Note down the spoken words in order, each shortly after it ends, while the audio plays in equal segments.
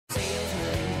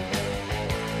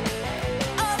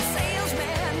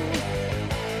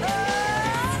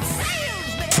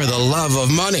for the love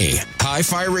of money.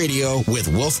 Hi-Fi Radio with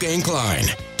Wolfgang Klein.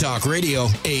 Talk Radio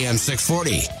AM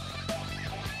 640.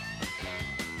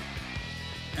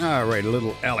 All right, a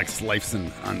little Alex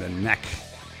Lifeson on the neck.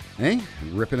 Hey,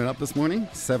 ripping it up this morning,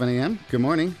 7 a.m. Good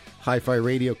morning. Hi-Fi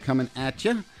Radio coming at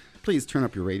you. Please turn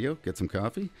up your radio, get some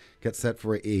coffee, get set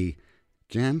for a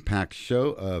jam-packed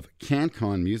show of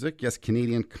CanCon music. Yes,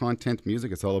 Canadian content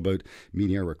music. It's all about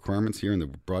meeting our requirements here in the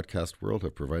broadcast world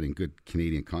of providing good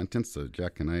Canadian content. So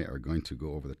Jack and I are going to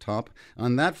go over the top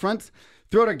on that front.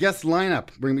 Throughout our guest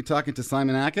lineup, we're going to be talking to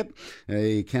Simon Ackett,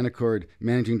 a Canaccord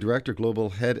Managing Director,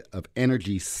 Global Head of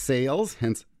Energy Sales,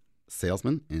 hence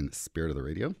salesman in spirit of the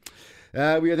radio.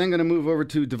 We are then going to move over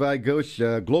to Divai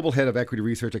Ghosh, Global Head of Equity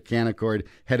Research at Canaccord,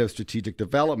 Head of Strategic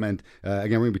Development.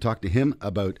 Again, we're going to be talking to him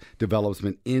about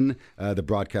development in the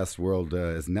broadcast world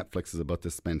as Netflix is about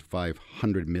to spend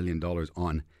 $500 million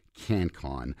on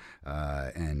CanCon,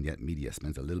 and yet media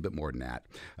spends a little bit more than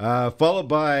that. Followed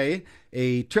by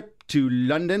a trip to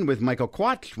London with Michael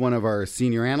Quach, one of our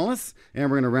senior analysts, and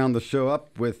we're going to round the show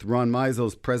up with Ron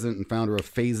Meisels, president and founder of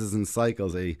Phases and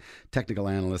Cycles, a technical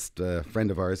analyst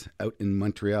friend of ours out in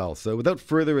Montreal. So without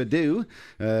further ado,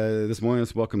 this morning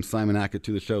let's welcome Simon Ackett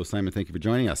to the show. Simon, thank you for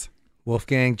joining us.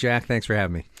 Wolfgang, Jack, thanks for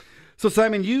having me. So,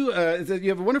 Simon, you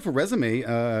have a wonderful resume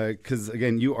because,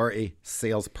 again, you are a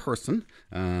salesperson.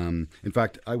 In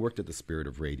fact, I worked at the Spirit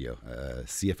of Radio,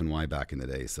 CFNY back in the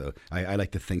day. So I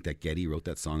like to think that Getty wrote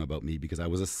that song about me because I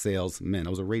was a salesman. I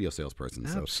was a radio salesperson.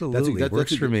 So absolutely.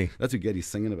 Works for me. That's what Getty's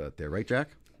singing about there, right, Jack?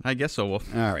 I guess so, Wolf.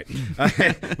 All right.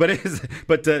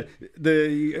 But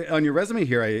on your resume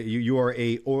here, you are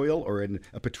a oil or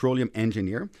a petroleum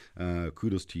engineer.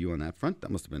 Kudos to you on that front. That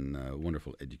must have been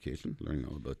wonderful education, learning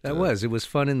all about that. It was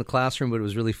fun in the classroom, but it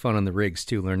was really fun on the rigs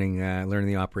too, learning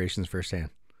the operations firsthand.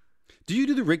 Do you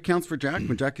do the rig counts for Jack?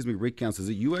 When Jack gives me rig counts, is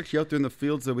it you actually out there in the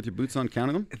fields with your boots on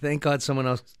counting them? Thank God someone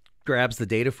else grabs the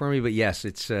data for me, but yes,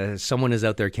 it's someone is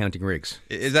out there counting rigs.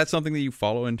 Is that something that you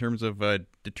follow in terms of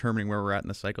determining where we're at in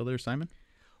the cycle there, Simon?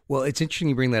 Well, it's interesting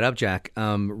you bring that up, Jack.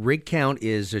 Rig count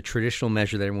is a traditional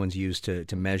measure that everyone's used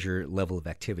to measure level of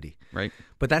activity. Right.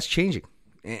 But that's changing.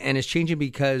 And it's changing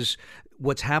because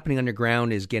what's happening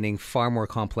underground is getting far more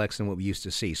complex than what we used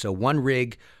to see. So one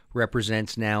rig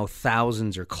represents now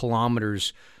thousands or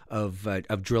kilometers of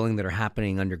drilling that are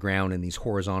happening underground in these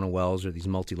horizontal wells or these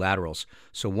multilaterals.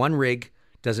 So one rig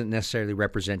doesn't necessarily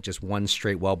represent just one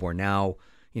straight wellbore. Now,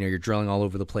 you're drilling all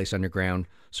over the place underground.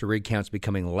 So rig count's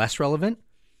becoming less relevant,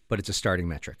 but it's a starting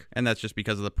metric. And that's just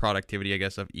because of the productivity, I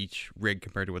guess, of each rig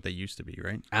compared to what they used to be,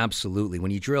 right? Absolutely.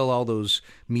 When you drill all those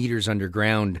meters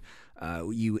underground,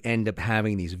 you end up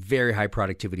having these very high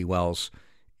productivity wells,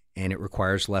 and it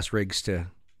requires less rigs to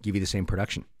give you the same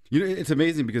production. It's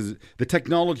amazing because the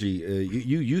technology,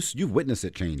 you've witnessed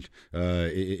it change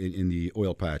in the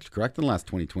oil patch, correct, in the last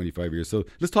 20, 25 years. So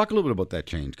let's talk a little bit about that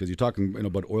change because you're talking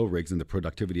about oil rigs and the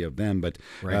productivity of them. But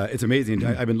right. It's amazing.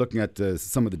 I've been looking at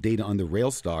some of the data on the rail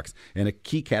stocks, and a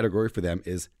key category for them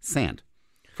is sand.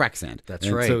 Frac sand. That's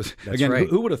right. So, again,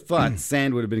 who would have thought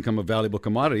sand would have become a valuable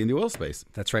commodity in the oil space?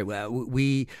 That's right.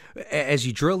 As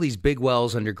you drill these big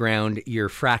wells underground, you're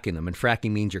fracking them. And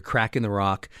fracking means you're cracking the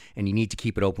rock, and you need to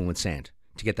keep it open with sand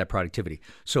to get that productivity.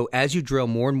 So as you drill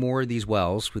more and more of these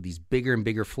wells with these bigger and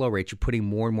bigger flow rates, you're putting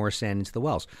more and more sand into the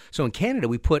wells. So in Canada,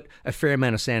 we put a fair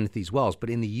amount of sand into these wells. But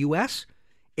in the U.S.,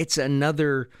 it's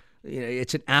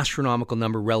it's an astronomical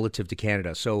number relative to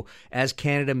Canada. So as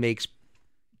Canada makes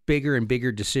bigger and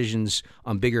bigger decisions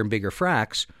on bigger and bigger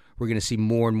fracs, we're going to see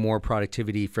more and more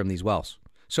productivity from these wells.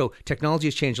 So technology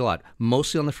has changed a lot,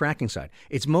 mostly on the fracking side.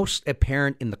 It's most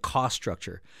apparent in the cost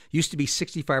structure. Used to be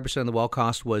 65% of the well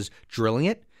cost was drilling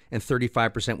it, and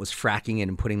 35% was fracking it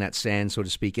and putting that sand, so to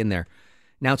speak, in there.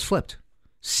 Now it's flipped.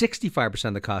 65%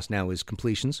 of the cost now is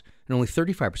completions, and only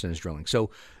 35% is drilling.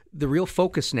 So the real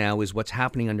focus now is what's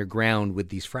happening underground with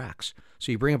these fracs.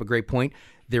 So you bring up a great point.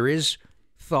 There is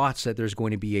thoughts that there's going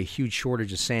to be a huge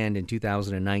shortage of sand in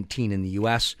 2019 in the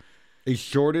U.S. A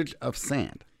shortage of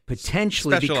sand?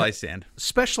 Potentially.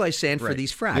 Specialized sand right. For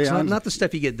these fracs. Yeah, not the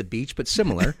stuff you get at the beach, but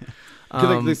similar.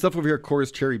 The stuff over here,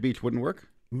 Coors Cherry Beach, wouldn't work?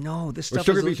 No, this stuff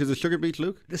Sugar Beach. Is it Sugar Beach,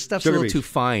 Luke? This stuff's a little too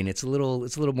fine. It's a little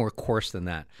more coarse than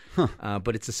that. Huh.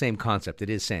 But it's the same concept. It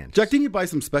is sand. Jack, didn't you buy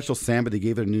some special sand, but they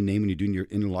gave it a new name when you're doing your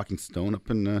interlocking stone up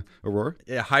in Aurora?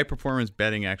 Yeah, high performance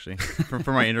bedding, actually,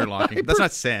 for my interlocking. That's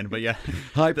not sand, but yeah.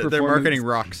 They're marketing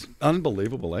rocks.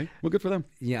 Unbelievable, eh? Well, good for them.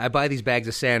 Yeah, I buy these bags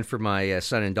of sand for my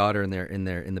son and daughter in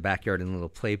the backyard in the little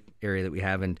play area that we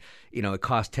have, and it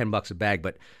costs $10 a bag,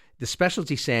 but the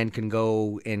specialty sand can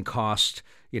go and cost,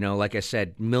 like I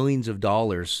said, millions of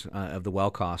dollars of the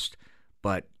well cost.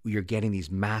 But you're getting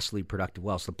these massively productive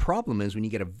wells. The problem is when you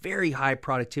get a very high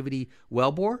productivity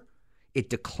wellbore, it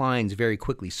declines very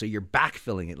quickly. So you're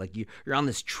backfilling it. Like you're on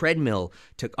this treadmill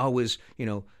to always,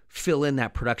 fill in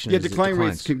that production. Yeah, decline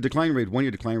rates, 1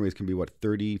 year decline rates can be what,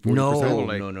 30, 40%?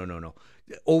 No.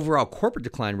 Overall corporate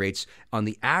decline rates on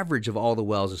the average of all the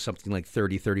wells is something like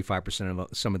 30, 35%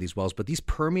 of some of these wells. But these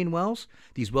Permian wells,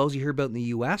 these wells you hear about in the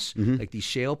U.S., like these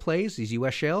shale plays, these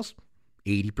U.S. shales,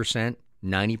 80%,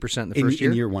 90% in the first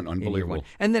year. In year one, unbelievable.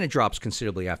 And then it drops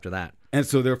considerably after that. And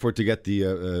so therefore to get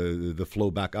the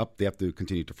flow back up, they have to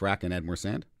continue to frack and add more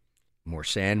sand? More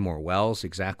sand, more wells,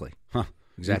 exactly. Huh.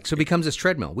 Exactly. So it becomes this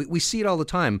treadmill. We see it all the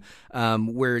time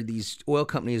where these oil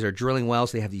companies are drilling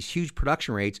wells. They have these huge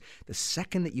production rates. The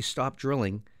second that you stop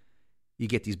drilling, you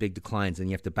get these big declines, and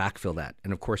you have to backfill that.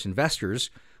 And, of course,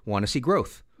 investors want to see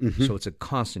growth. Mm-hmm. So it's a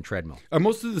constant treadmill. Are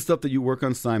most of the stuff that you work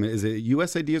on, Simon, is it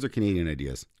U.S. ideas or Canadian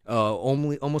ideas?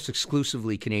 Almost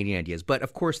exclusively Canadian ideas. But,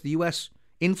 of course, the U.S.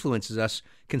 influences us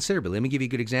considerably. Let me give you a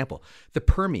good example. The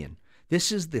Permian.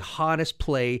 This is the hottest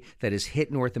play that has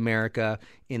hit North America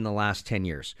in the last 10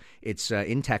 years. It's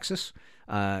in Texas.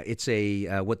 It's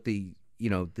what the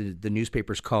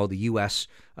newspapers call the U.S.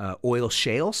 Oil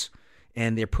shales,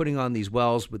 and they're putting on these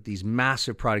wells with these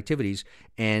massive productivities,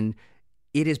 and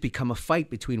it has become a fight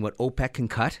between what OPEC can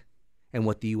cut and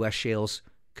what the U.S. shales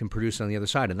can produce on the other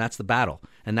side, and that's the battle.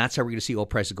 And that's how we're going to see oil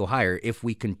prices go higher. If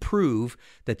we can prove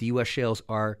that the U.S. shales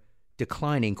are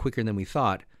declining quicker than we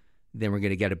thought, then we're going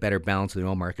to get a better balance of the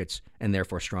oil markets and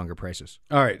therefore stronger prices.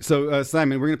 All right. So,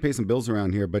 Simon, we're going to pay some bills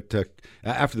around here, but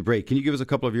after the break, can you give us a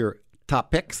couple of your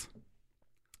top picks?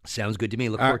 Sounds good to me.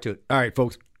 Look forward to it. All right,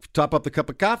 folks. Top up the cup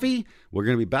of coffee. We're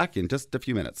going to be back in just a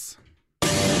few minutes.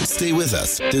 Stay with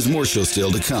us. There's more show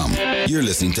still to come. You're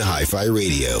listening to Hi-Fi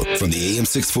Radio from the AM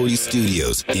 640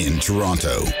 studios in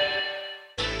Toronto.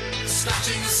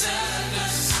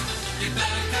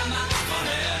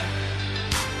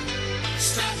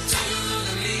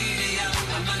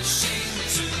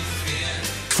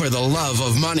 For the love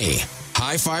of money.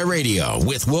 Hi-Fi Radio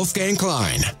with Wolfgang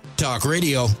Klein. Talk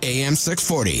Radio AM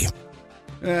 640.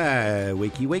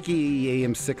 Wakey,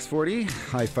 AM 640.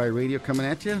 Hi-Fi Radio coming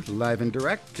at you, live and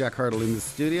direct. Jack Hartle in the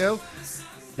studio.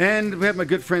 And we have my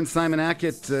good friend Simon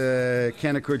Ackett,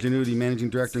 Canaccord Genuity Managing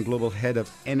Director and Global Head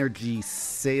of Energy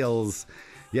Sales.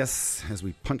 Yes, as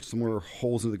we punch some more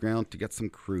holes in the ground to get some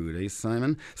crude,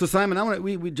 Simon? So, Simon,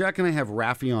 Jack and I have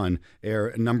Rafi on air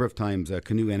a number of times.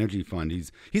 Canoe Energy Fund.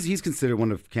 He's considered one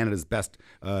of Canada's best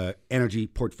energy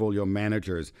portfolio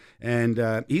managers,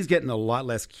 and he's getting a lot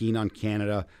less keen on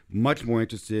Canada, much more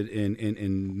interested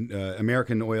in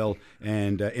American oil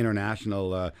and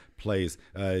international plays,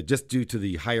 just due to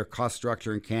the higher cost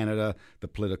structure in Canada, the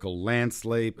political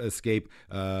landscape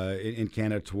in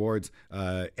Canada towards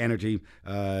energy.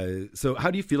 So how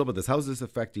do you feel about this? How is this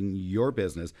affecting your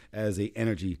business as a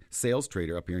energy sales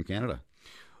trader up here in Canada?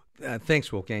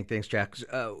 Thanks, Wolfgang. Thanks, Jack.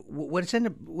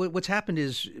 What's happened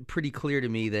is pretty clear to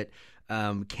me that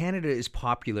Canada is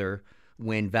popular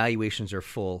when valuations are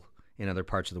full in other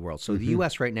parts of the world. So the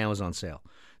U.S. right now is on sale.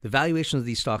 The valuations of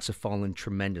these stocks have fallen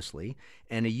tremendously,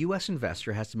 and a U.S.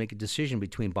 investor has to make a decision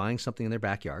between buying something in their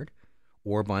backyard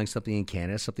or buying something in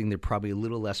Canada, something they're probably a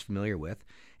little less familiar with.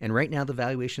 And right now, the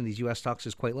valuation of these U.S. stocks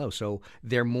is quite low. So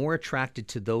they're more attracted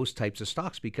to those types of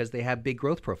stocks because they have big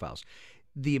growth profiles.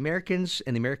 The Americans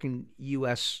and the American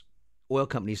U.S. oil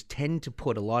companies tend to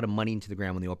put a lot of money into the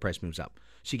ground when the oil price moves up.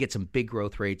 So you get some big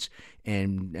growth rates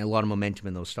and a lot of momentum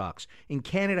in those stocks. In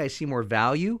Canada, I see more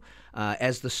value.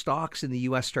 As the stocks in the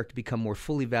U.S. start to become more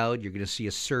fully valued, you're going to see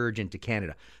a surge into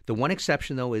Canada. The one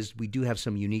exception, though, is we do have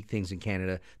some unique things in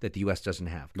Canada that the U.S. doesn't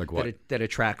have. Like what? That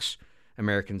attracts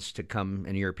Americans to come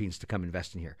and Europeans to come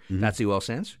invest in here. That's the oil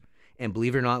sands. And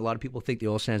believe it or not, a lot of people think the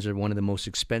oil sands are one of the most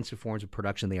expensive forms of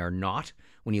production. They are not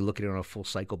when you look at it on a full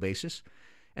cycle basis.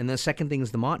 And the second thing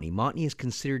is the Montney. Montney is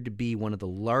considered to be one of the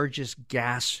largest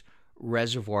gas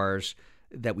reservoirs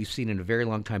that we've seen in a very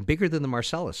long time, bigger than the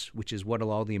Marcellus, which is what a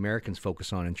lot of the Americans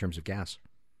focus on in terms of gas.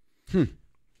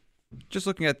 Just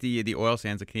looking at the oil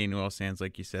sands, the Canadian oil sands,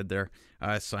 like you said there,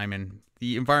 Simon,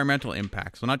 the environmental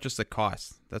impact, so not just the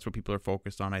cost. That's what people are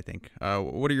focused on, I think.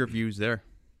 What are your views there?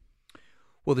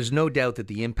 Well, there's no doubt that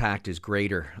the impact is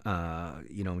greater,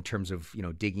 in terms of,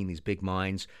 digging these big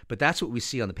mines. But that's what we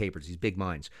see on the papers, these big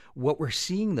mines. What we're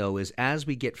seeing, though, is as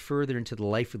we get further into the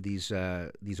life of these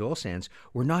oil sands,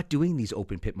 we're not doing these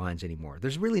open pit mines anymore.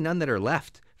 There's really none that are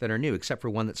left that are new, except for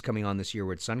one that's coming on this year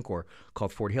with Suncor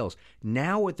called Fort Hills.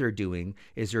 Now what they're doing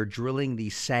is they're drilling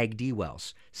these SAGD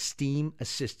wells,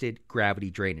 steam-assisted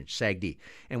gravity drainage, SAGD.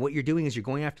 And what you're doing is you're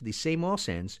going after these same oil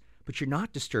sands, but you're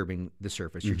not disturbing the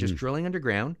surface. You're just drilling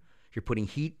underground. You're putting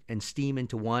heat and steam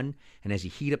into one, and as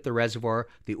you heat up the reservoir,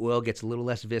 the oil gets a little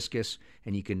less viscous,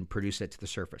 and you can produce it to the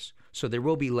surface. So there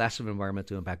will be less of an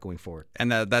environmental impact going forward.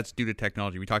 And that's due to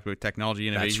technology. We talked about technology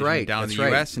innovation down in the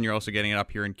U.S., and you're also getting it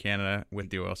up here in Canada with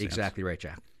the oil sands. Exactly right,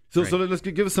 Jack. So let's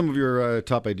give us some of your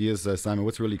top ideas, Simon.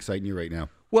 What's really exciting you right now?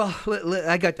 Well,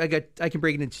 I can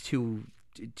break it into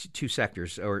two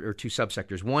sectors or two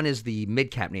subsectors. One is the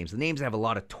mid-cap names, the names that have a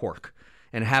lot of torque.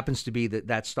 And it happens to be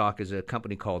that stock is a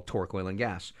company called Torque Oil and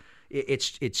Gas. It's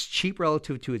cheap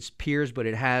relative to its peers, but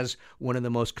it has one of the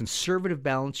most conservative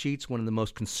balance sheets, one of the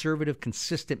most conservative,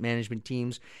 consistent management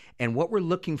teams. And what we're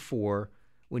looking for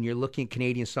when you're looking at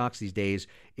Canadian stocks these days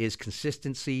is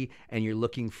consistency, and you're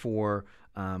looking for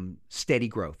steady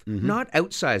growth. Not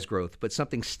outsized growth, but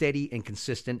something steady and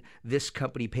consistent. This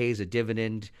company pays a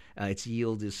dividend. Its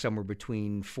yield is somewhere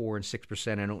between 4 and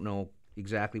 6%. I don't know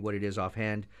exactly what it is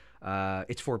offhand.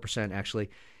 It's 4%, actually.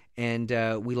 And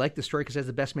we like the story because it has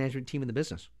the best management team in the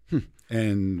business.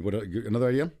 And what another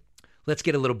idea? Let's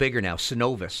get a little bigger now.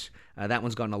 Cenovus. That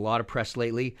one's gotten a lot of press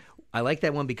lately. I like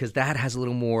that one because that has a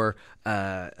little more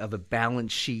of a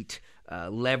balance sheet.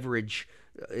 Leverage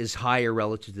is higher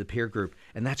relative to the peer group,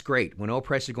 and that's great. When oil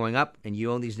prices are going up and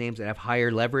you own these names that have higher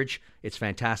leverage, it's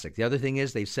fantastic. The other thing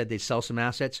is they've said they sell some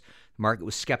assets. The market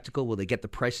was skeptical. Will they get the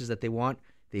prices that they want?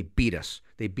 They beat us.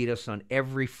 They beat us on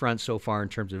every front so far in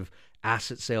terms of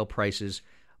asset sale prices.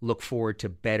 Look forward to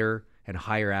better and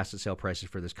higher asset sale prices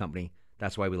for this company.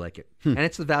 That's why we like it. And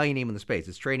it's the value name in the space.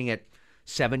 It's trading at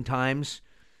 7 times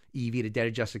EV to debt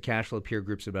adjusted cash flow. Peer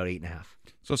group's about 8.5.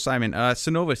 So Simon,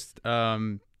 Cenovus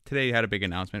today had a big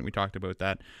announcement. We talked about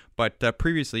that. But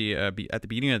previously, at the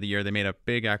beginning of the year, they made a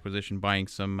big acquisition buying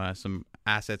some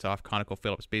assets off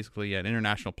ConocoPhillips, basically an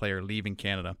international player leaving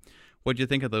Canada. What do you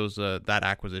think of that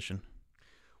acquisition?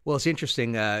 Well, it's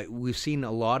interesting. We've seen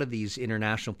a lot of these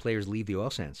international players leave the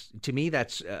oil sands. To me,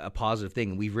 that's a positive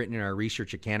thing. We've written in our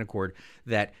research at Canaccord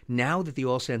that now that the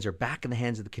oil sands are back in the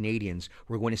hands of the Canadians,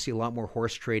 we're going to see a lot more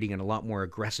horse trading and a lot more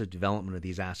aggressive development of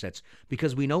these assets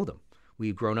because we know them.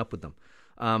 We've grown up with them.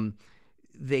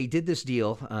 They did this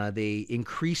deal. They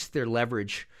increased their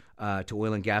leverage to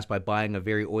oil and gas by buying a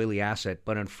very oily asset,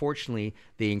 but unfortunately,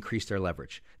 they increased their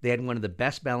leverage. They had one of the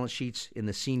best balance sheets in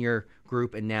the senior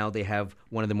group, and now they have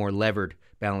one of the more levered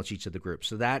balance sheets of the group.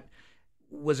 So that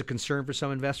was a concern for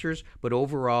some investors, but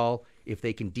overall, if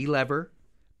they can delever,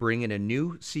 bring in a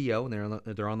new CEO, and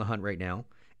they're on the hunt right now,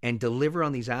 and deliver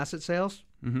on these asset sales,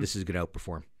 this is going to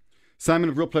outperform. Simon,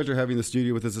 a real pleasure having you in the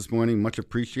studio with us this morning. Much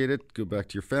appreciated. Go back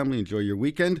to your family. Enjoy your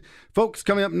weekend. Folks,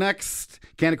 coming up next,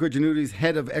 Canaccord Genuity's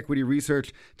head of equity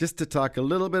research, just to talk a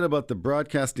little bit about the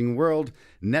broadcasting world,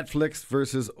 Netflix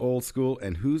versus old school,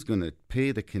 and who's going to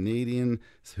pay the Canadians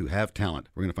who have talent.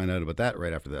 We're going to find out about that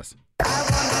right after this.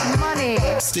 Money.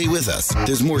 Stay with us.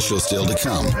 There's more show still to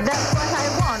come. That's what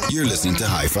I want. You're listening to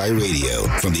Hi-Fi Radio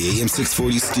from the AM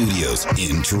 640 studios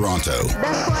in Toronto.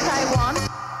 That's what I want.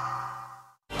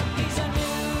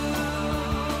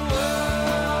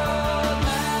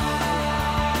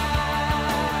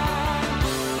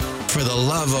 For the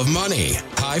love of money,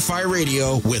 Hi-Fi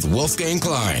Radio with Wolfgang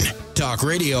Klein. Talk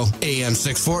Radio, AM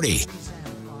 640.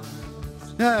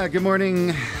 Good morning,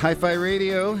 Hi-Fi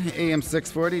Radio, AM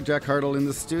 640. Jack Hartle in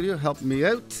the studio, helping me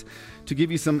out to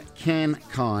give you some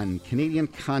CanCon. Canadian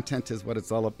content is what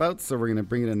it's all about, so we're going to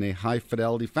bring it in a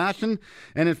high-fidelity fashion.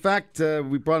 And in fact,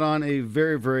 we brought on a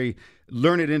very, very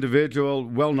learned individual,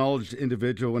 well-knowledged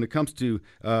individual when it comes to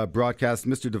broadcast,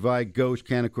 Mr. Divai Ghosh,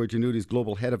 Canaccord Genuity's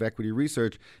global head of equity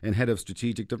research and head of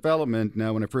strategic development.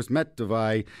 Now, when I first met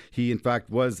Divai, he in fact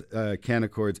was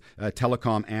Canaccord's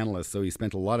telecom analyst, so he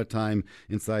spent a lot of time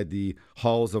inside the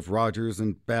halls of Rogers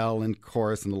and Bell and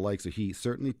Chorus and the like, so he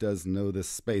certainly does know this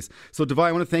space. So Divai,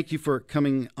 I want to thank you for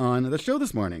coming on the show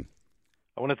this morning.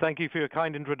 I want to thank you for your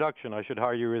kind introduction. I should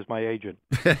hire you as my agent.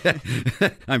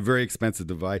 I'm very expensive,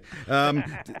 Divai.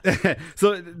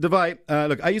 So, Divai,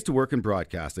 look, I used to work in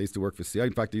broadcast. I used to work for CI.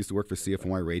 In fact, I used to work for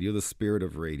CFY Radio, the Spirit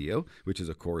of Radio, which is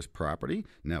a Chorus property,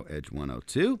 now Edge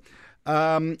 102.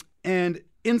 And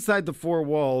inside the four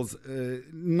walls,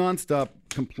 nonstop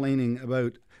complaining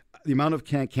about the amount of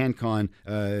CanCon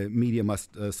media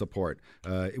must support.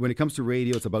 When it comes to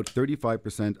radio, it's about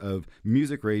 35% of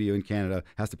music radio in Canada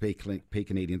has to pay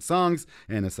Canadian songs,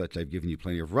 and as such, I've given you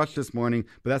plenty of Rush this morning,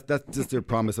 but that's just their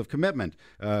promise of commitment.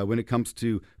 When it comes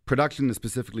to production and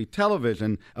specifically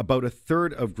television, about a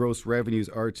third of gross revenues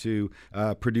are to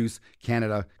produce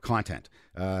Canada content.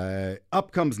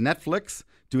 Up comes Netflix,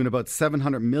 doing about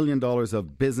 $700 million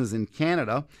of business in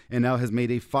Canada, and now has made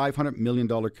a $500 million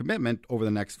commitment over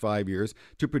the next 5 years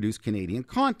to produce Canadian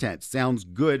content. Sounds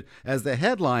good as the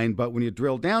headline, but when you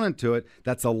drill down into it,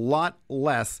 that's a lot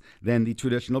less than the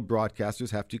traditional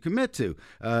broadcasters have to commit to.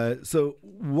 So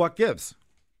what gives?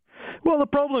 Well, the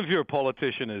problem if you're a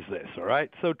politician is this, all right?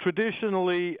 So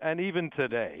traditionally, and even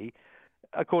today,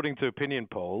 according to opinion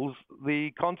polls,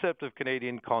 the concept of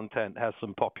Canadian content has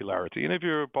some popularity. And if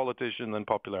you're a politician, then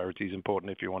popularity is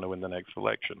important if you want to win the next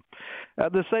election.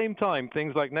 At the same time,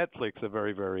 things like Netflix are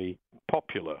very, very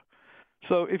popular.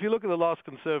 So if you look at the last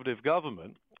Conservative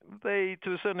government, they,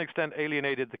 to a certain extent,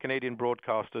 alienated the Canadian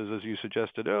broadcasters, as you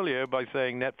suggested earlier, by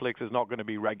saying Netflix is not going to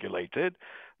be regulated.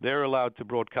 They're allowed to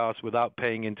broadcast without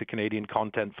paying into Canadian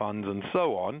content funds and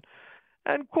so on.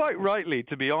 And quite rightly,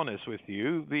 to be honest with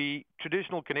you, the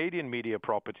traditional Canadian media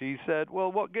properties said,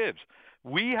 well, what gives?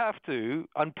 We have to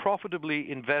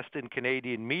unprofitably invest in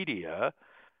Canadian media,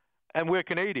 and we're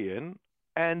Canadian,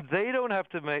 and they don't have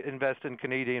to invest in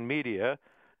Canadian media,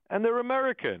 and they're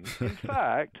American. In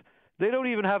fact, they don't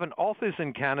even have an office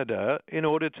in Canada in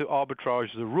order to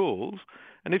arbitrage the rules.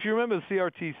 And if you remember, the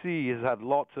CRTC has had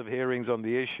lots of hearings on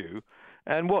the issue.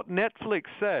 And what Netflix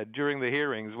said during the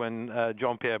hearings when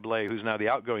Jean-Pierre Blais, who's now the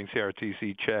outgoing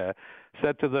CRTC chair,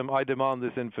 said to them, I demand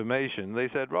this information, they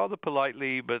said rather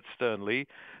politely but sternly,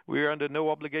 we are under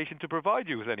no obligation to provide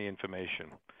you with any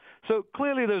information. So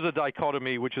clearly there's a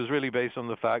dichotomy which is really based on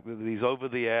the fact that these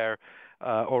over-the-air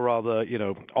or rather,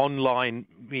 online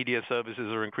media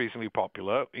services are increasingly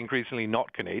popular, increasingly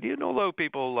not Canadian, although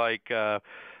people like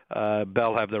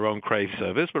Bell have their own Crave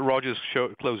service, but Rogers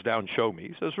closed down Show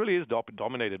Me, so this really is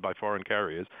dominated by foreign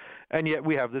carriers, and yet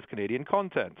we have this Canadian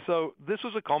content. So this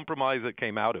was a compromise that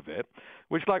came out of it,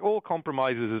 which, like all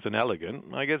compromises, is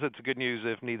inelegant. I guess it's good news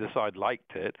if neither side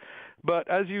liked it. But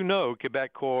as you know,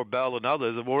 Quebecor, Bell, and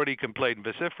others have already complained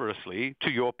vociferously,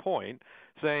 to your point,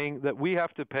 saying that we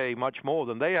have to pay much more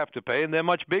than they have to pay, and they're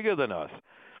much bigger than us.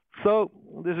 So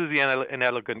this is the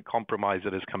inelegant compromise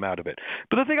that has come out of it.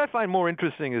 But the thing I find more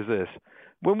interesting is this.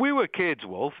 When we were kids,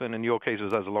 Wolf, and in your case it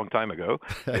was a long time ago,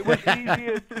 it was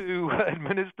easier to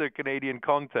administer Canadian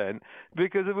content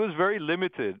because it was very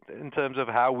limited in terms of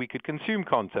how we could consume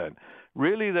content.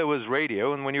 Really, there was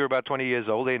radio, and when you were about 20 years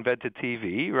old, they invented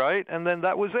TV, right? And then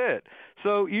that was it.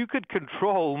 So you could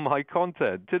control my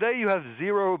content. Today, you have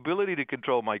zero ability to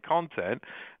control my content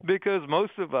because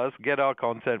most of us get our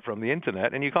content from the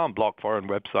Internet, and you can't block foreign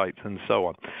websites and so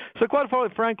on. So quite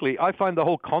frankly, I find the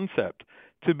whole concept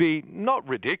to be not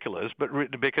ridiculous, but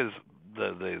because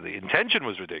the intention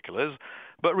was ridiculous,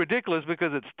 but ridiculous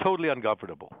because it's totally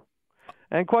ungovernable.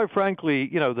 And quite frankly,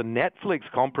 the Netflix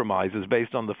compromise is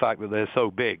based on the fact that they're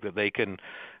so big that they can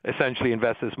essentially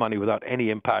invest this money without any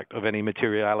impact of any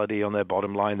materiality on their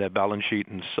bottom line, their balance sheet,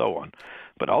 and so on.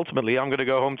 But ultimately, I'm going to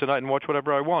go home tonight and watch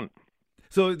whatever I want.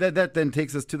 So that then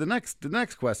takes us to the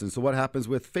next question. So what happens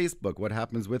with Facebook? What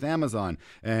happens with Amazon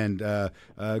and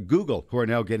Google, who are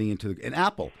now getting into and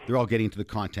Apple? They're all getting into the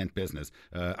content business.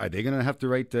 Are they going to have to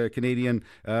write Canadian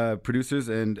producers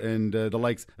and the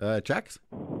likes checks?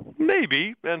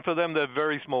 Maybe, and for them, they're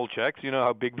very small checks. You know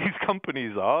how big these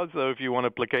companies are. So if you want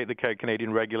to placate the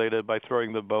Canadian regulator by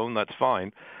throwing the bone, that's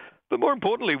fine. But more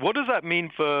importantly, what does that mean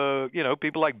for,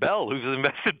 people like Bell, who's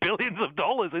invested billions of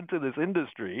dollars into this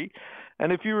industry?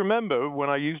 And if you remember, when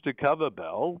I used to cover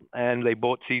Bell and they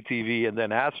bought CTV and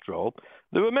then Astral,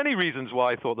 there were many reasons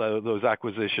why I thought that those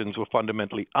acquisitions were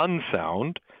fundamentally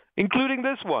unsound, including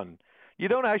this one. You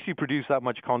don't actually produce that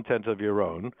much content of your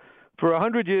own. For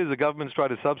 100 years, the government's tried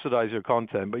to subsidize your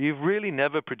content, but you've really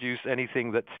never produced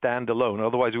anything that's standalone.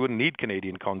 Otherwise, we wouldn't need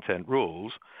Canadian content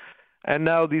rules. And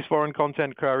now these foreign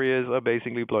content carriers are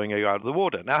basically blowing you out of the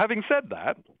water. Now, having said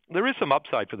that, there is some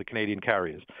upside for the Canadian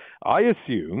carriers. I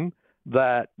assume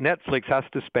that Netflix has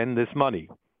to spend this money,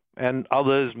 and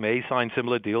others may sign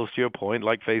similar deals to your point,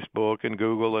 like Facebook and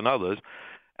Google and others,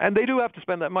 and they do have to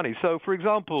spend that money. So, for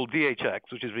example, DHX,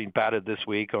 which has been battered this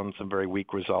week on some very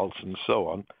weak results and so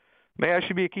on, may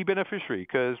actually be a key beneficiary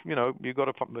because, you've got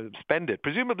to spend it.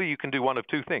 Presumably, you can do one of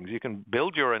two things. You can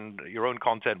build your own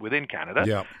content within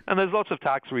Canada, and there's lots of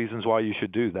tax reasons why you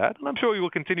should do that, and I'm sure you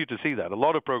will continue to see that. A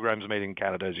lot of programs made in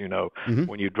Canada, as you know,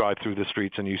 when you drive through the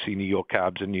streets and you see New York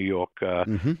cabs and New York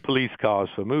police cars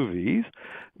for movies,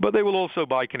 but they will also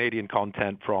buy Canadian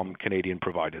content from Canadian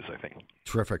providers, I think.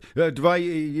 Terrific. Devi,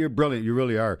 you're brilliant. You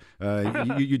really are.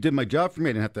 You did my job for me.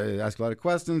 I didn't have to ask a lot of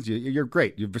questions. You're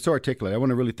great. You're so articulate. I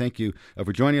want to really thank you you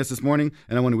for joining us this morning,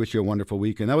 and I want to wish you a wonderful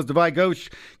week. And that was Devi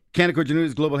Ghosh, Canaccord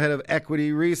Genuity's Global Head of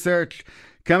Equity Research.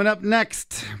 Coming up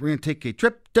next, we're going to take a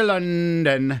trip to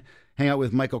London, hang out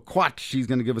with Michael Quach. He's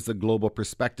going to give us a global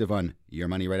perspective on your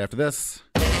money right after this.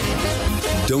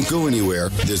 Don't go anywhere.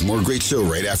 There's more great show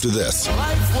right after this.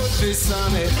 Life would be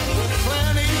sunny with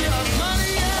plenty of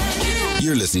money and you.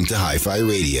 You're listening to Hi-Fi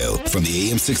Radio from the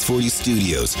AM 640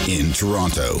 studios in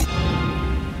Toronto.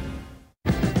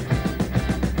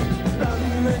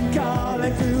 London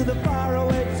calling to the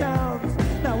faraway towns.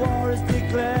 Now war is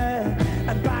declared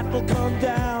and battle come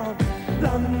down.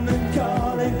 London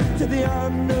calling to the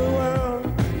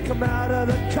underworld. Come out of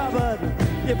the cupboard,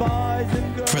 you boys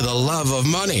and girls. For the love of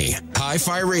money,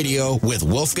 Hi-Fi Radio with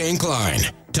Wolfgang Klein.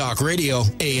 Talk Radio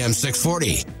AM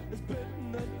 640.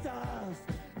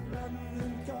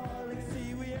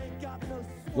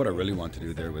 What I really wanted to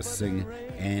do there was sing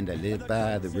 "And I Live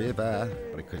by the River,"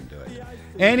 but I couldn't do it.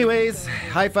 Anyways,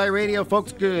 Hi-Fi Radio,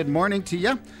 folks, good morning to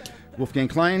you. Wolfgang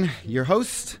Klein, your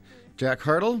host. Jack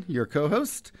Hartle, your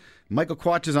co-host. Michael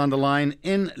Quach is on the line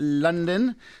in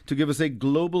London to give us a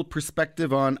global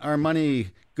perspective on our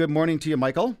money. Good morning to you,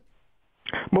 Michael.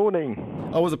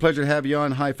 Morning. Always a pleasure to have you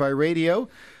on Hi-Fi Radio.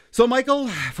 So, Michael,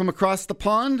 from across the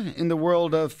pond in the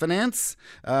world of finance,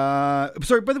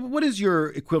 sorry, but what is your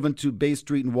equivalent to Bay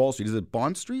Street and Wall Street? Is it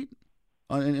Bond Street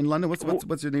in London? What's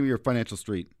the name of your financial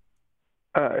street?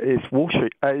 It's Wall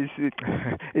Street.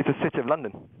 It's the City of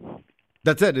London.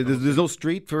 That's it. There's no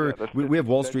street for. We have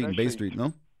Wall Street and Bay Street.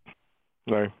 No.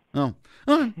 No.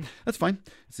 Oh, that's fine.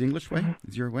 It's the English way.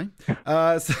 It's your way.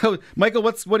 So, Michael,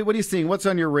 what are you seeing? What's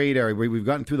on your radar? We've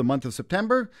gotten through the month of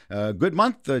September. Good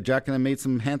month. Jack and I made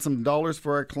some handsome dollars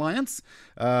for our clients.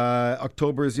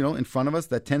 October is, in front of us.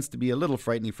 That tends to be a little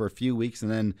frightening for a few weeks,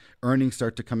 and then earnings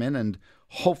start to come in, and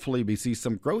hopefully we see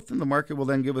some growth in the market. Will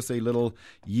then give us a little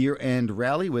year-end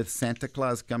rally with Santa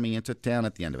Claus coming into town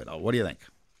at the end of it. What do you think?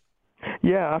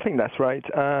 Yeah, I think that's right.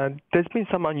 There's been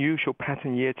some unusual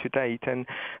pattern year to date, and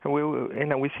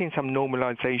we've seen some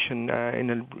normalization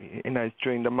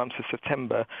during the month of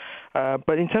September.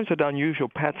 But in terms of the unusual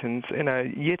patterns,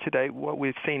 year to date, what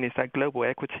we've seen is that global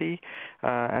equity,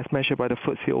 as measured by the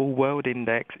FTSE All World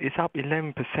Index, is up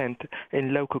 11%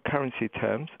 in local currency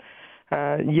terms.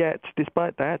 Yet,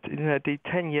 despite that, the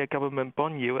 10-year government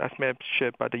bond yield, as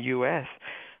measured by the U.S.,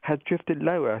 has drifted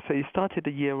lower. So it started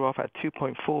the year off at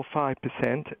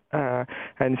 2.45%,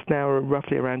 and it's now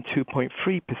roughly around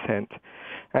 2.3%.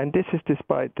 And this is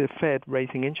despite the Fed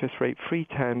raising interest rate 3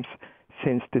 times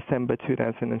since December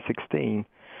 2016.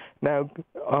 Now,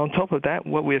 on top of that,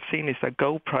 what we've seen is that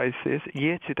gold prices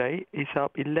year to date is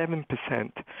up 11%.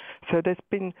 So there's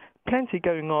been plenty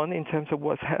going on in terms of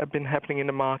what's been happening in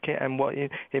the market and what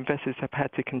investors have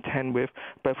had to contend with,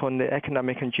 both on the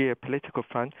economic and geopolitical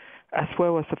front, as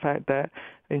well as the fact that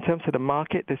in terms of the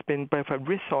market, there's been both a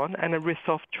risk-on and a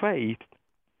risk-off trade.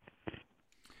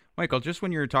 Michael, just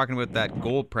when you were talking about that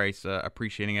gold price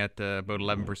appreciating at about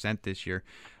 11% this year,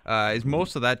 is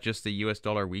most of that just the U.S.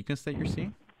 dollar weakness that you're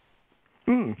seeing?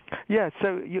 Yeah,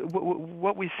 so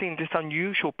what we've seen, this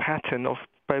unusual pattern of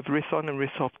both risk-on and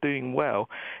risk-off doing well,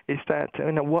 is that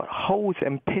what holds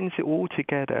and pins it all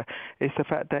together is the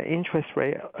fact that interest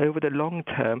rate over the long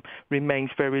term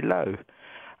remains very low.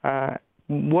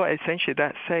 What essentially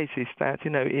that says is that,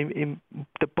 in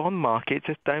the bond market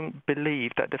just don't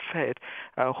believe that the Fed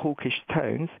are hawkish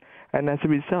tones, and as a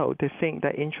result, they think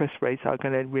that interest rates are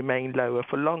going to remain lower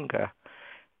for longer.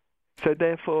 So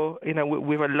therefore,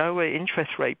 with a lower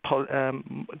interest rate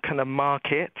kind of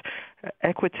market,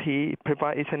 equity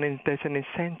there's an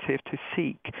incentive to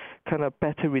seek kind of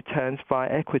better returns via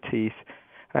equities.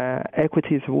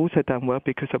 Equities have also done well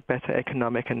because of better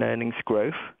economic and earnings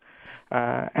growth.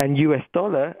 And U.S.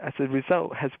 dollar, as a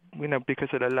result, has, because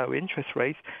of the low interest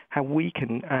rates, have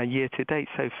weakened year to date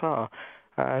so far.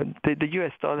 The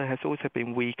U.S. dollar has also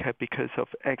been weaker because of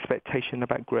expectation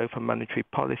about growth and monetary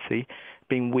policy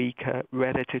being weaker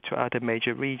relative to other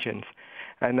major regions.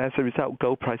 And as a result,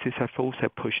 gold prices have also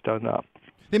pushed on up.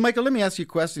 Hey, Michael, let me ask you a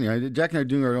question here. Jack and I are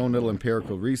doing our own little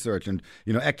empirical research, and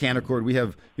at Canaccord we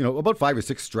have about 5 or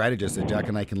 6 strategists that Jack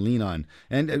and I can lean on.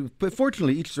 And but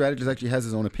fortunately, each strategist actually has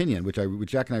his own opinion, which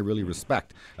Jack and I really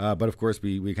respect. But of course,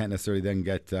 we can't necessarily then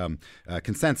get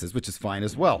consensus, which is fine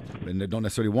as well. And they don't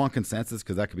necessarily want consensus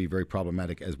because that could be very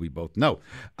problematic, as we both know.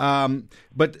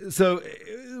 But so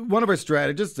one of our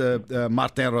strategists,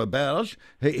 Martin Roberge,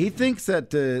 he thinks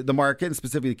that the market, and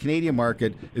specifically the Canadian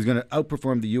market, is going to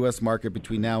outperform the U.S. market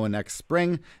between now and next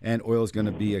spring, and oil is going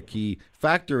to be a key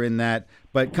factor in that.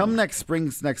 But come next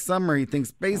spring, next summer, he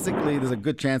thinks basically there's a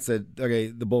good chance that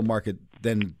the bull market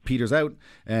then peters out,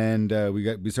 and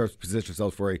we start to position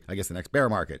ourselves for the next bear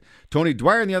market. Tony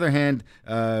Dwyer, on the other hand,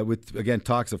 with again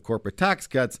talks of corporate tax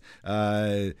cuts,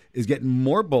 is getting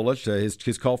more bullish.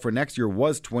 His call for next year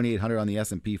was 2,800 on the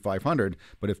S&P 500,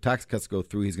 but if tax cuts go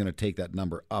through, he's going to take that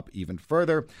number up even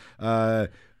further.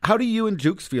 How do you and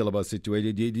Jukes feel about the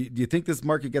situation? Do you think this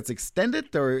market gets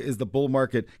extended, or is the bull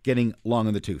market getting long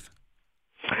in the tooth?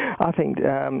 I think,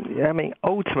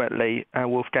 ultimately,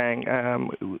 Wolfgang,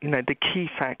 the key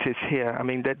factors here,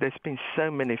 there's been so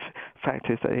many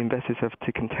factors that investors have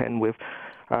to contend with,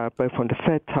 both on the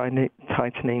Fed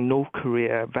tightening, North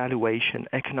Korea valuation,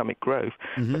 economic growth.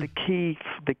 Mm-hmm. But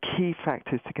the key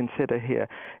factors to consider here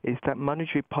is that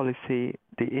monetary policy,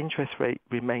 the interest rate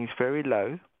remains very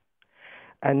low.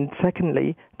 And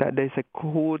secondly, that there's a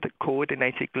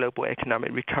coordinated global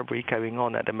economic recovery going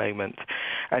on at the moment.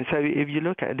 And so if you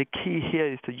look at the key here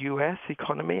is the U.S.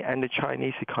 economy and the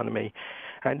Chinese economy.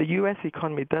 And the U.S.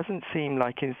 economy doesn't seem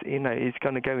like it's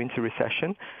going to go into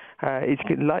recession. It's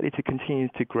likely to continue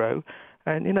to grow.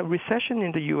 And, recession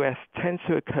in the U.S. tends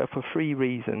to occur for three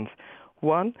reasons.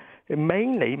 One,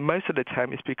 mainly, most of the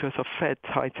time, is because of Fed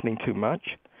tightening too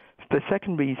much. The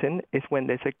second reason is when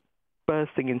there's a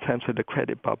bursting in terms of the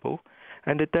credit bubble.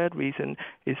 And the third reason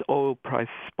is oil price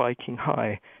spiking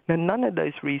high. Now, none of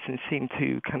those reasons seem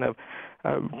to kind of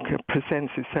present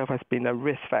itself as being a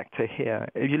risk factor here.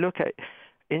 If you look at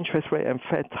interest rate and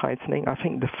Fed tightening, I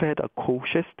think the Fed are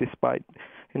cautious despite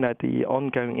the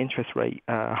ongoing interest rate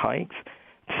hikes.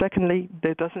 Secondly,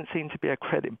 there doesn't seem to be a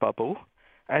credit bubble.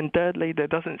 And thirdly, there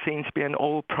doesn't seem to be an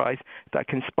oil price that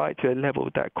can spike to a level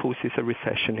that causes a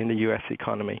recession in the U.S.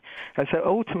 economy. And so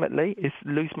ultimately, it's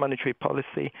loose monetary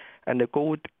policy and the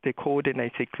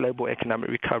coordinated global economic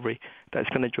recovery that's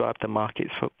going to drive the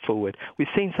markets forward. We've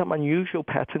seen some unusual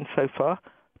patterns so far,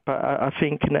 but I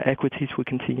think equities will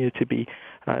continue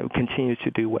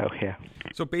to do well here.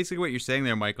 So basically what you're saying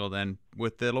there, Michael, then,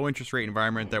 with the low interest rate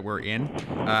environment that we're in,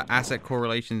 asset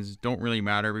correlations don't really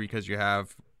matter because you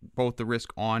have both the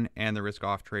risk on and the risk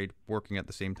off trade working at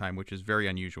the same time, which is very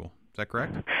unusual. Is that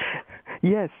correct?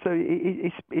 Yes, so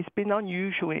it's been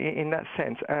unusual in that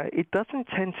sense. It doesn't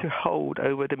tend to hold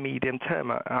over the medium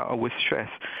term, I would stress.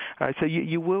 So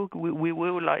we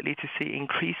will likely to see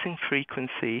increasing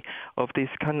frequency of this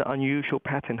kind of unusual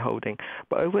pattern holding.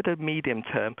 But over the medium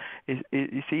term,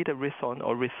 it's either risk on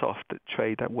or risk off the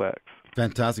trade that works.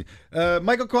 Fantastic.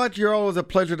 Michael Quach, you're always a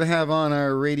pleasure to have on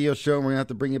our radio show. We're going to have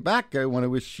to bring you back. I want to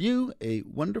wish you a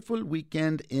wonderful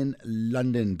weekend in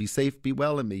London. Be safe, be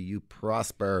well, and may you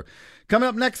prosper. Coming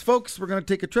up next, folks, we're going to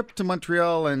take a trip to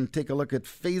Montreal and take a look at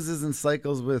phases and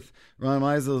cycles with Ron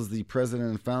Meisels, the president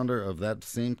and founder of that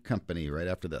same company, right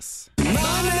after this.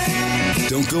 Money.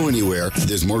 Don't go anywhere.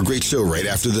 There's more great show right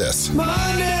after this.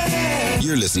 Money.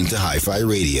 You're listening to Hi-Fi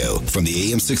Radio from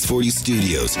the AM 640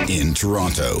 studios in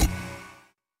Toronto.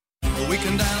 We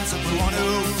can dance if we want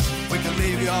to. We can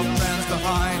leave your friends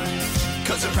behind.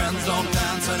 Cause your friends don't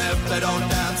dance, and if they don't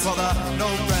dance, well, they're no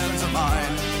friends of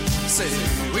mine. See,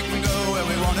 we can go where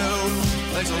we want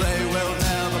to, places they will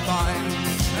never find.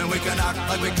 And we can act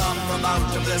like we come from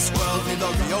out of this world, leave the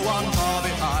real one far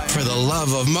behind. For the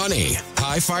love of money,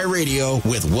 Hi-Fi Radio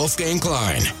with Wolfgang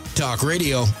Klein. Talk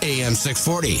Radio, AM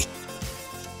 640.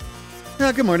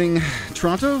 Good morning,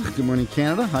 Toronto. Good morning,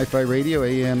 Canada. Hi-Fi Radio,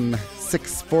 AM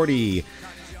 640.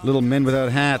 Little Men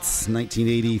Without Hats,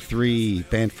 1983,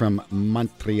 band from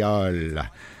Montreal.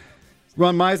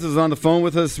 Ron Meisels is on the phone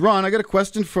with us. Ron, I got a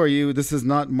question for you. This is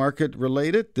not market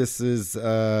related. This is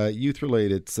youth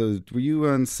related. So were you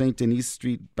on St. Denis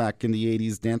Street back in the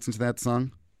 80s dancing to that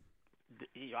song?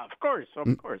 Of course.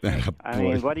 I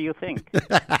mean, what do you think?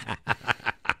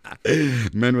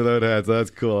 Men Without Hats.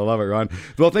 That's cool. I love it, Ron.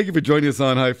 Well, thank you for joining us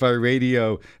on Hi-Fi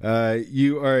Radio.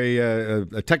 You are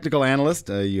a technical analyst.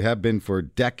 You have been for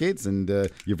decades, and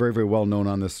you're very, very well known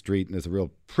on the street, and it's a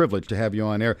real privilege to have you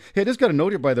on air. Hey, I just got a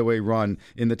note here, by the way, Ron,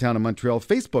 in the town of Montreal.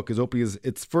 Facebook is opening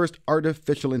its first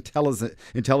artificial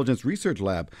intelligence research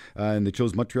lab, and they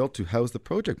chose Montreal to house the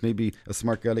project. Maybe a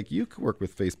smart guy like you could work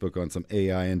with Facebook on some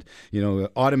AI and,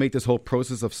 automate this whole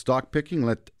process of stock picking,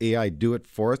 let AI do it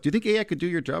for us. Do you think AI could do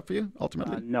your job for you,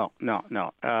 ultimately? No.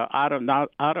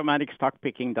 Automatic stock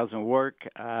picking doesn't work.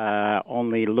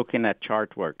 Only looking at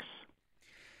chart works.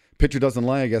 Picture doesn't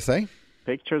lie, I guess, eh?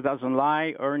 Picture doesn't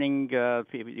lie. Earning,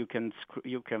 you can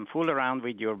fool around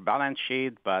with your balance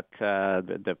sheet, but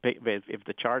if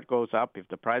the chart goes up, if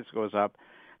the price goes up,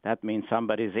 that means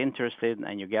somebody's interested,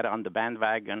 and you get on the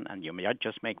bandwagon, and you may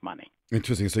just make money.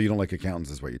 Interesting. So you don't like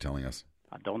accountants, is what you're telling us?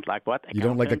 I don't like what? You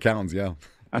don't like accountants, yeah.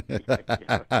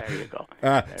 There you go.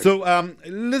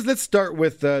 Let's start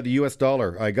with the U.S.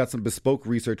 dollar. I got some bespoke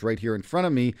research right here in front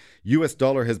of me. U.S.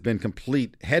 dollar has been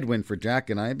complete headwind for Jack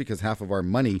and I because half of our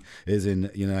money is in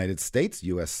the United States,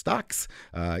 U.S. stocks.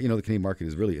 The Canadian market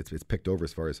is really, it's picked over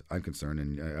as far as I'm concerned,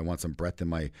 and I want some breadth in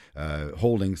my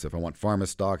holdings. If I want pharma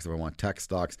stocks, if I want tech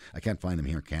stocks, I can't find them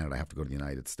here in Canada. I have to go to the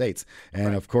United States.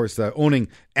 And of course, owning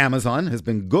Amazon has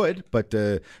been good, but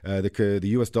the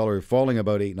U.S. dollar falling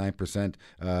about 8-9%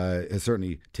 has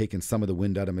certainly taken some of the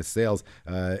wind out of my sails.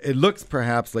 It looks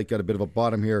perhaps like got a bit of a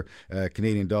bottom here.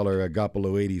 Canadian dollar got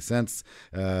below 80 cents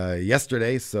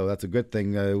yesterday, so that's a good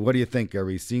thing. What do you think? Are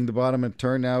we seeing the bottom and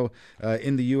turn now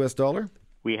in the U.S. dollar?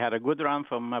 We had a good run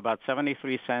from about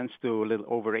 73 cents to a little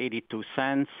over 82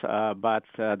 cents, but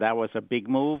that was a big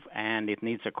move, and it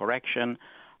needs a correction.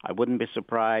 I wouldn't be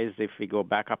surprised if we go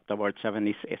back up towards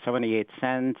 78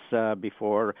 cents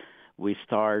before we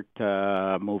start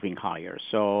moving higher.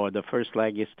 So the first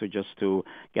leg is to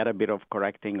get a bit of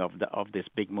correcting of this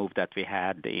big move that we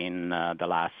had in the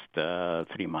last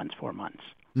 3 months, 4 months.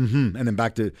 Mm-hmm. And then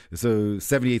back to, so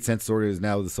 78 cents sort of is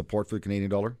now the support for the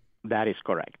Canadian dollar? That is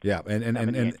correct. Yeah, and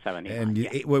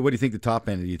what do you think the top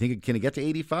end? Do you think can it get to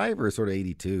 85 or sort of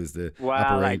 82 is the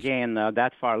upper range? Again,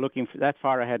 that far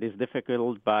ahead is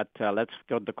difficult. But let's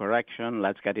get the correction.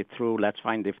 Let's get it through. Let's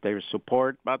find if there's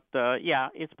support. But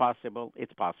it's possible.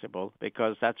 It's possible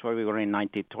because that's where we were in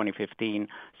 2015.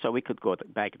 So we could go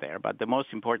back there. But the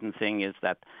most important thing is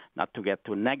that not to get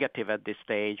too negative at this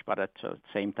stage, but at the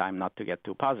same time not to get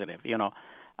too positive.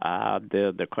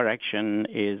 The correction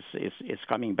is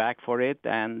coming back for it,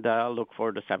 and look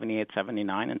for the 78,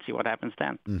 79 and see what happens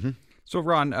then. Mm-hmm. So,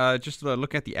 Ron, just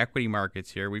look at the equity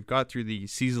markets here. We've got through the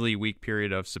seasonally weak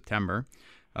period of September.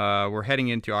 We're heading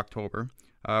into October.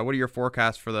 What are your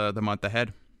forecasts for the month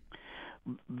ahead?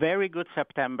 Very good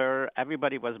September.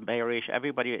 Everybody was bearish.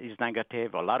 Everybody is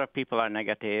negative. A lot of people are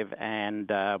negative, and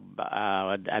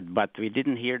but we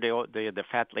didn't hear the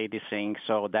fat lady sing.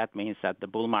 So that means that the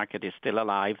bull market is still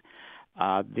alive.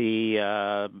 The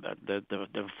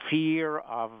fear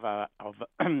of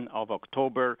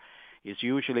October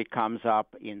usually comes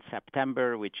up in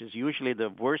September, which is usually the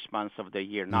worst month of the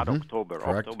year, not October.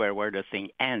 Correct. October where the thing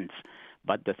ends.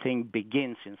 But the thing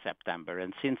begins in September.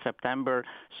 And since September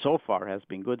so far has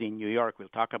been good in New York, we'll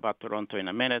talk about Toronto in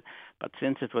a minute, but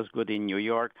since it was good in New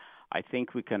York, I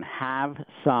think we can have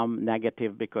some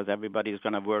negative because everybody is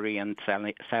going to worry and sell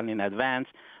in advance.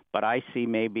 But I see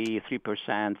maybe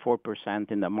 3%,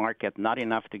 4% in the market, not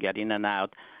enough to get in and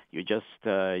out. You're just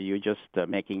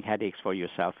making headaches for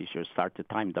yourself if you start to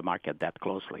time the market that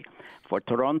closely. For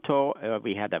Toronto,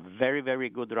 we had a very, very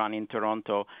good run in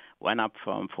Toronto. Went up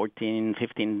from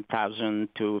 15,000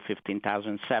 to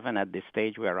 15,007 at this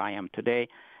stage where I am today.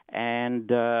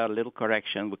 And a little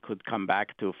correction, we could come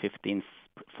back to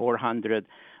 15,400.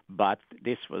 But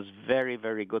this was very,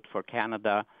 very good for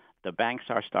Canada. The banks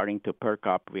are starting to perk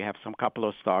up. We have some couple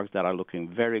of stocks that are looking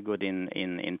very good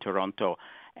in Toronto.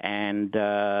 And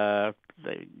they're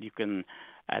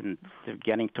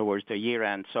getting towards the year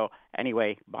end. So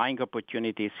anyway, buying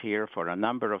opportunities here for a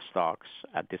number of stocks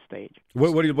at this stage.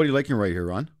 What are you liking right here,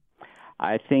 Ron?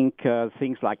 I think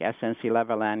things like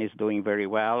SNC-Lavalin is doing very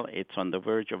well. It's on the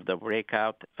verge of the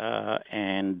breakout,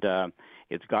 and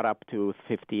it's got up to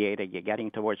 58,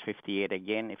 getting towards 58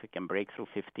 again. If it can break through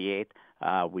 58,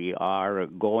 we are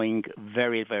going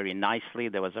very, very nicely.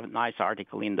 There was a nice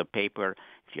article in the paper,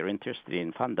 if you're interested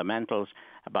in fundamentals,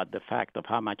 about the fact of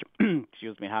how much,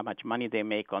 how much money they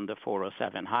make on the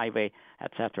 407 highway,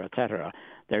 et cetera, et cetera.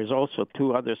 There's also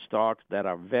two other stocks that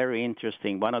are very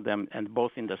interesting. One of them, and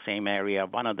both in the same area.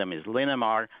 One of them is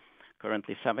Linamar,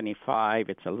 currently 75.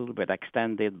 It's a little bit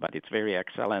extended, but it's very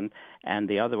excellent. And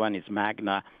the other one is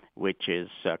Magna, which is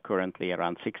currently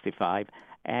around 65,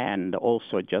 and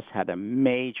also just had a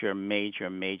major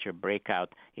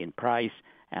breakout in price.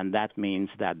 And that means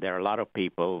that there are a lot of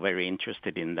people very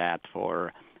interested in that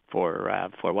for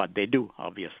what they do.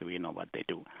 Obviously, we know what they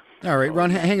do. All right,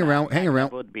 Ron, hang around.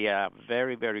 That would be a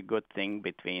very, very good thing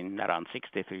between around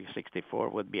 63, 64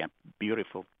 would be a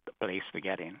beautiful place to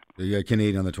get in. The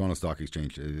Canadian on the Toronto Stock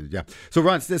Exchange. Yeah. So,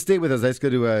 Ron, stay with us. I just got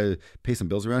to pay some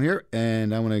bills around here,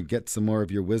 and I want to get some more of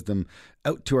your wisdom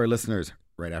out to our listeners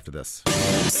right after this.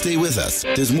 Stay with us.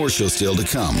 There's more show still to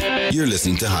come. You're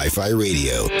listening to Hi-Fi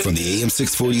Radio from the AM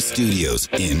 640 studios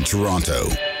in Toronto.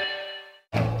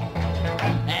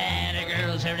 And the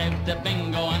girls are out the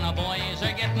bingo and the boys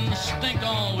are getting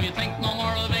stinko. We think no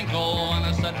more of bingo on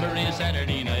a Sudbury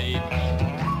Saturday night.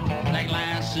 The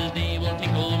glasses they will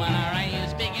tinkle when our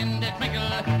eyes begin to twinkle,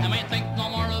 and we think no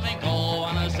more of bingo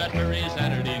on a Sudbury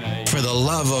Saturday night. For the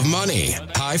love of money.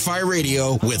 Hi-Fi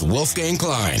Radio with Wolfgang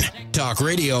Klein. Talk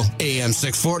Radio AM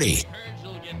 640.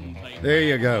 There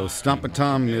you go. Stompin'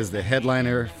 Tom is the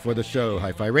headliner for the show,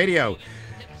 Hi-Fi Radio.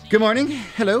 Good morning.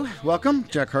 Hello. Welcome.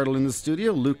 Jack Hartle in the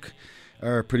studio. Luke,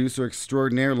 our producer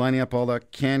extraordinaire, lining up all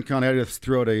that CanCon. I just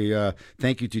throw out a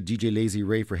thank you to DJ Lazy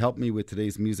Ray for helping me with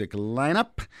today's music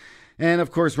lineup. And,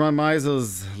 of course, Ron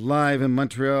Meisels, live in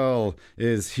Montreal,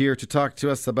 is here to talk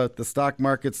to us about the stock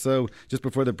market. So just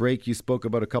before the break, you spoke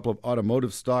about a couple of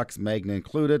automotive stocks, Magna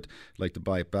included. I'd like to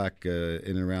buy it back in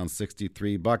and around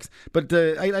 $63. But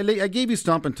I gave you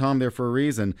Stompin' Tom there for a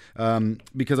reason,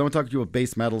 because I want to talk to you about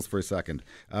base metals for a second.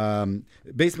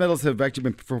 Base metals have actually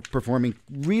been performing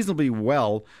reasonably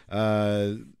well,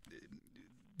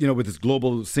 with this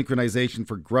global synchronization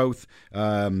for growth.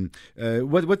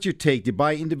 What's your take? Do you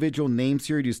buy individual names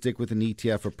here, or do you stick with an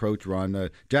ETF approach, Ron?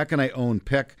 Jack and I own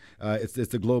PIC. It's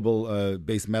the global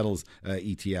base metals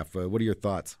ETF. What are your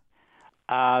thoughts?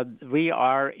 We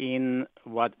are in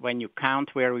when you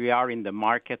count where we are in the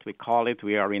market, we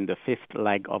are in the fifth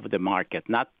leg of the market.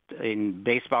 Not in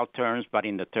baseball terms, but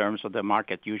in the terms of the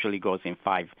market usually goes in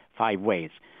five ways.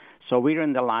 So we're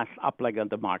in the last up leg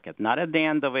of the market, not at the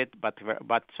end of it, but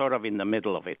sort of in the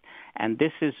middle of it. And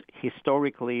this is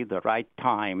historically the right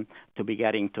time to be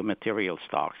getting to material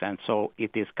stocks. And so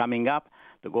it is coming up.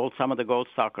 Some of the gold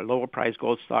stock or lower price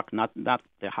gold stock, not the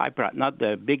high price, not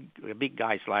the big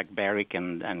guys like Barrick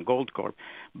and Goldcorp,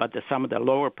 but some of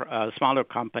the smaller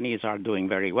companies are doing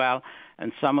very well,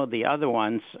 and some of the other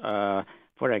ones,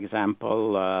 for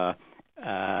example,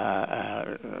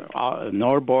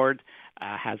 Norbord.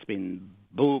 Has been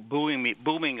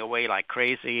booming away like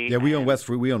crazy. Yeah, we own West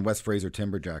Fraser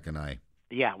Timber, Jack and I.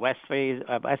 Yeah, West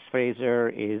Fraser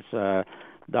is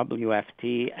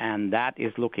WFT, and that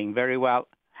is looking very well.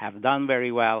 Have done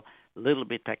very well. A little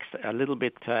bit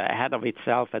ahead of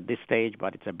itself at this stage,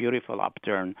 but it's a beautiful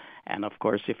upturn. And of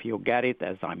course, if you get it,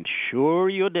 as I'm sure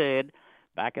you did,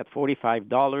 back at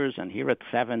 $45 and here at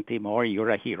 $70 more,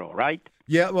 you're a hero, right?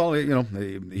 Yeah, well,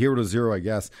 hero to zero, I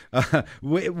guess.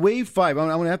 Wave 5, I'm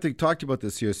going to have to talk to you about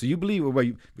this here. So you believe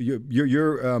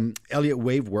your Elliott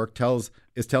Wave work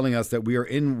is telling us that we are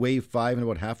in Wave 5 and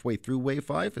about halfway through Wave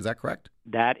 5. Is that correct?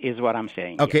 That is what I'm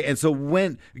saying. Okay, yes. And so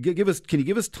can you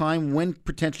give us time when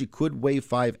potentially could Wave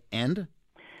 5 end?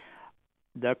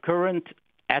 The current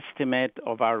estimate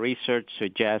of our research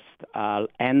suggests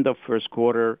end of first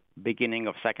quarter, beginning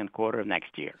of second quarter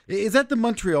next year. Is that the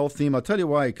Montreal theme? I'll tell you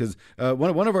why, because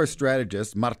one of our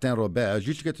strategists, Martin Robert,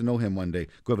 you should get to know him one day.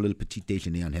 Go have a little petit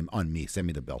déjeuner on me. Send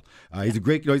me the bill. He's a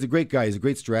great guy. He's a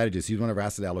great strategist. He's one of our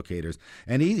asset allocators.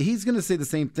 And he's going to say the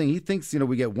same thing. He thinks,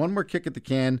 we get one more kick at the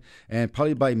can, and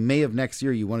probably by May of next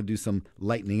year, you want to do some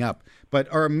lightening up.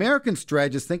 But our American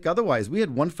strategists think otherwise. We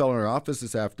had one fellow in our office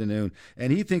this afternoon,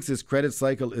 and he thinks this credit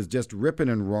cycle is just ripping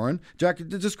and roaring. Jack,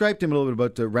 describe to him a little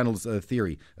bit about Reynolds'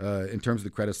 theory in terms of the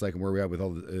credit cycle and where we're at with all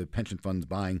the pension funds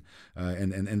buying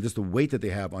and just the weight that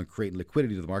they have on creating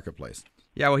liquidity to the marketplace.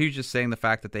 Yeah, well, he was just saying the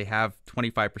fact that they have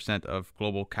 25% of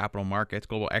global capital markets,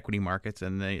 global equity markets,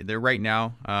 and they're right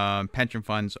now, pension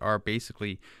funds are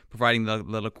basically providing the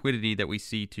liquidity that we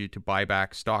see to buy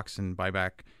back stocks and buy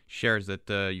back shares that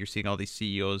you're seeing all these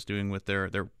CEOs doing with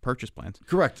their purchase plans.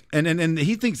 Correct. And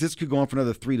he thinks this could go on for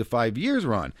another 3 to 5 years,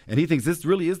 Ron. And he thinks this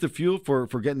really is the fuel for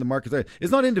getting the market.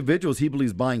 It's not individuals he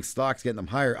believes buying stocks, getting them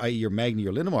higher, i.e. your Magni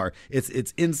or Linamar.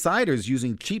 It's insiders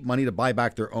using cheap money to buy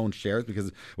back their own shares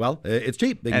because, well, it's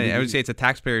cheap. I would say it's the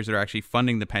taxpayers that are actually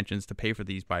funding the pensions to pay for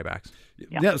these buybacks.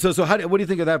 Yeah. So what do you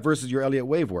think of that versus your Elliott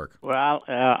Wave work? Well,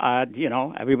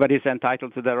 everybody's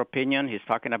entitled to their opinion. He's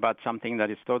talking about something that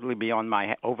is totally beyond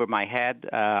over my head.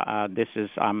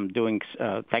 I'm doing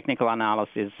technical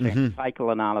analysis,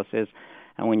 cycle analysis,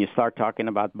 and when you start talking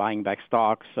about buying back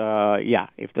stocks,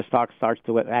 if the stock starts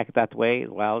to act that way,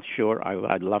 well, sure,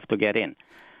 I'd love to get in.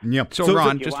 Yeah. So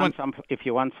Ron, if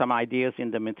you want some ideas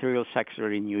in the material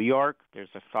sector in New York,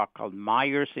 there's a stock called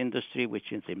Myers Industry,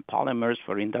 which is in polymers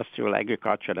for industrial,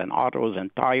 agriculture, and autos and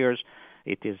tires.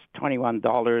 It is $21.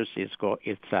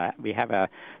 We have a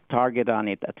target on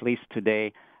it at least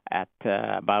today at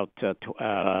about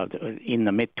in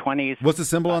the mid-20s. What's the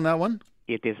symbol on that one?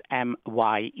 It is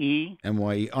MYE.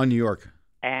 MYE on New York.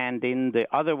 And in the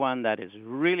other one that is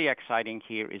really exciting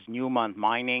here is Newmont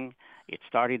Mining. It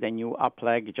started a new up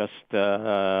leg just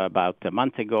about 2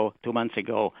 months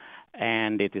ago,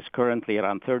 and it is currently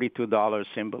around $32.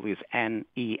 Symbol is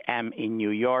NEM in New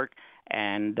York.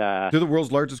 And they're the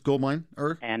world's largest gold mine,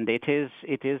 and it is.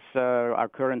 Our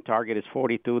current target is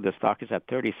 42. The stock is at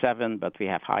 37, but we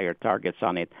have higher targets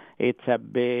on it. It's a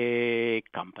big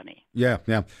company. Yeah.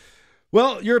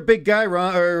 Well, you're a big guy,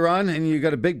 Ron, and you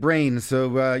got a big brain.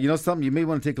 So, you know something? You may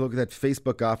want to take a look at that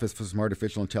Facebook office for some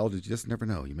artificial intelligence. You just never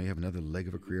know. You may have another leg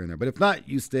of a career in there. But if not,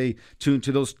 you stay tuned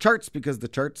to those charts because the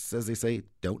charts, as they say,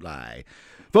 don't lie.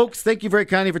 Folks, thank you very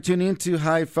kindly for tuning in to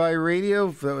Hi-Fi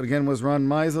Radio. That, again, was Ron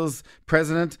Meisels,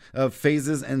 president of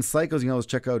Phases and Cycles. You can always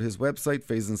check out his website,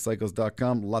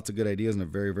 phasesandcycles.com. Lots of good ideas and a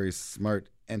very, very smart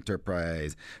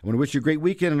enterprise. I want to wish you a great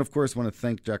weekend, and of course, I want to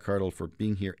thank Jack Hartle for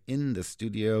being here in the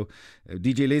studio,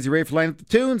 DJ Lazy Ray for lining up the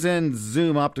tunes, and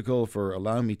Zoom Optical for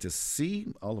allowing me to see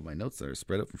all of my notes that are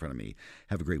spread out in front of me.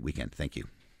 Have a great weekend. Thank you.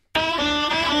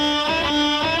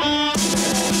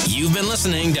 You've been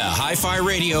listening to Hi-Fi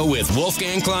Radio with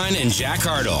Wolfgang Klein and Jack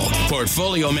Hartle,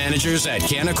 portfolio managers at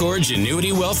Canaccord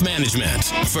Genuity Wealth Management.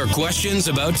 For questions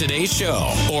about today's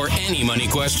show or any money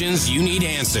questions you need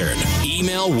answered,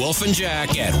 email Wolf and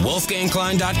Jack at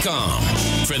wolfgangklein.com.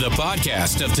 For the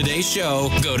podcast of today's show,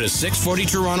 go to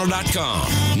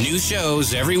 640toronto.com. New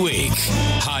shows every week.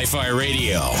 Hi-Fi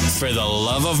Radio, for the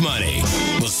love of money.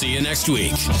 We'll see you next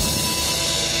week.